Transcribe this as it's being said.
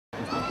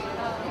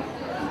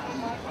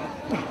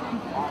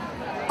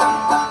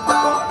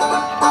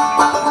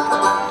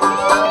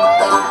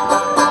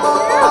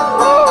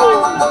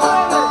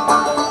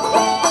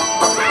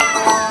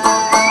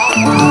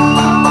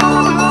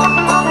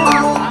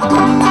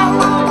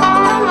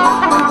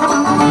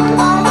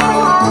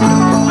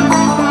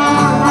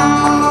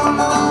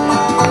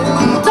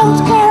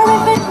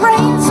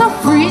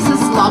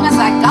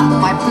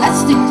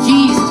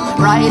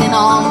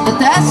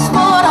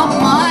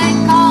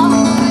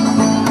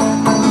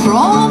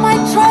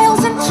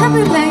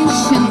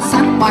tribulation,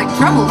 sent my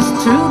troubles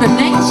through the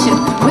nation.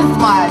 With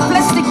my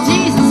plastic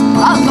Jesus,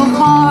 I'll go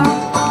far.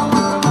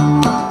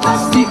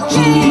 Plastic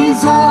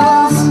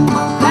Jesus,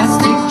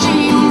 plastic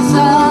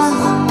Jesus,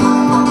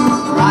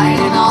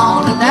 riding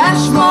on the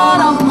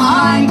dashboard of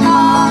my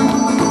car.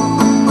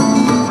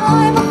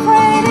 I'm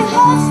afraid it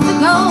has to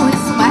go,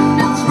 its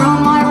magnets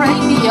run my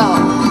radio,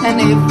 and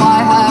if I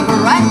have a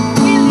wreck,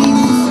 he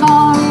leaves a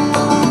scar.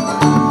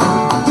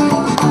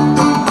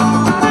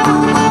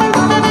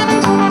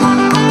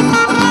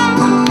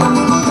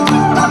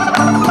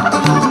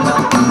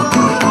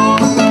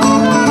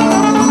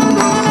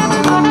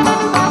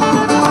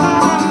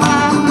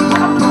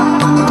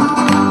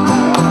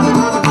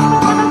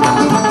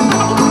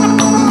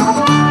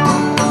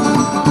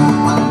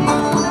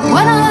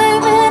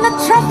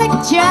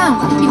 Jam.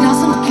 He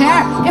doesn't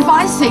care if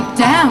I say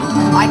damn.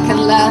 I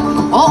can let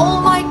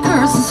all my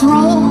curses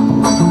roll.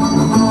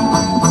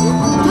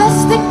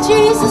 Plastic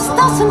Jesus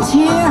doesn't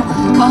hear,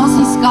 cause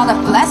he's got a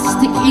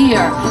plastic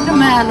ear. The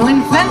man who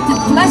invented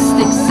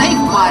plastic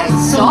saved my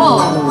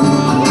soul.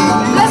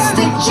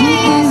 Plastic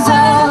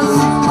Jesus,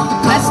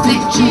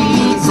 plastic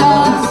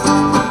Jesus,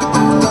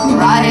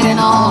 riding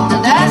on the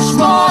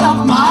dashboard of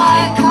my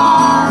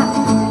car.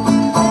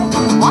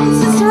 Once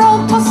his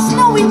robe was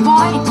snowy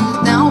white,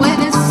 now it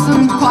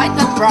isn't quite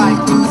that bright.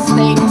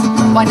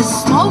 Stained by the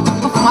smoke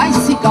of my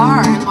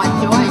cigar and my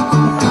joint.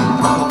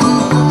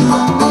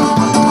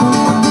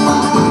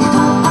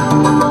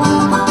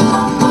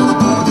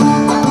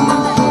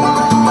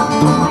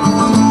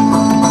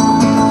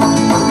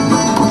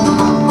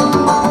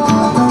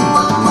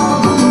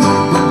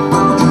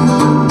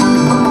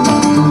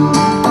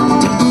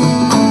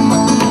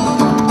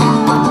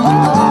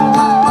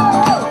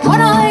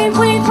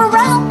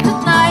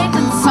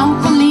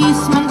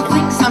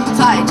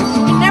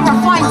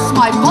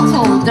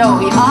 Though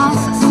he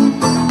asks,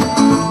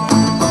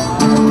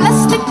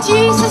 plastic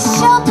Jesus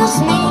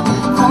shelters me,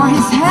 for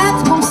his head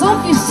comes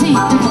off, you see.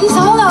 He's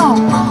hollow,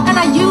 and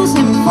I use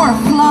him for a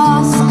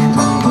flask.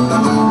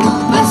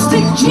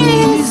 Plastic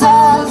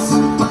Jesus,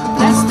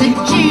 plastic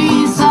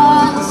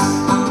Jesus,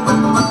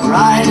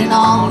 riding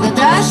on the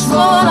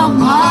dashboard of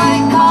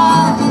my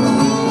car.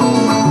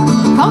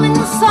 Come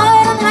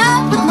inside and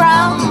have a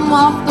dram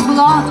of the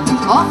blood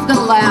of the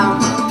Lamb.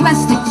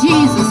 Plastic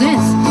Jesus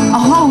is a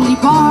holy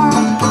bar.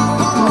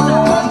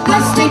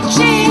 Plastic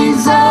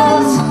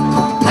Jesus,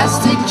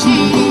 plastic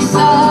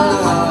Jesus,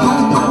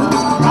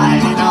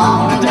 riding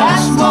on the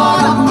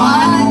dashboard of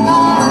my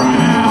car.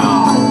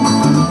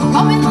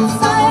 Come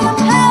inside and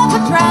have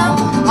a dram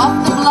of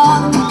the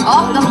blood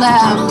of the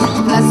Lamb.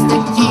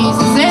 Plastic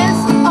Jesus is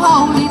a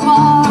holy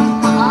bar.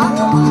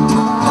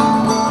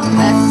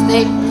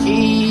 Plastic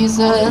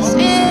Jesus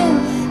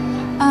is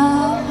a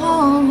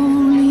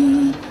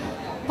holy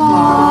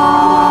bar.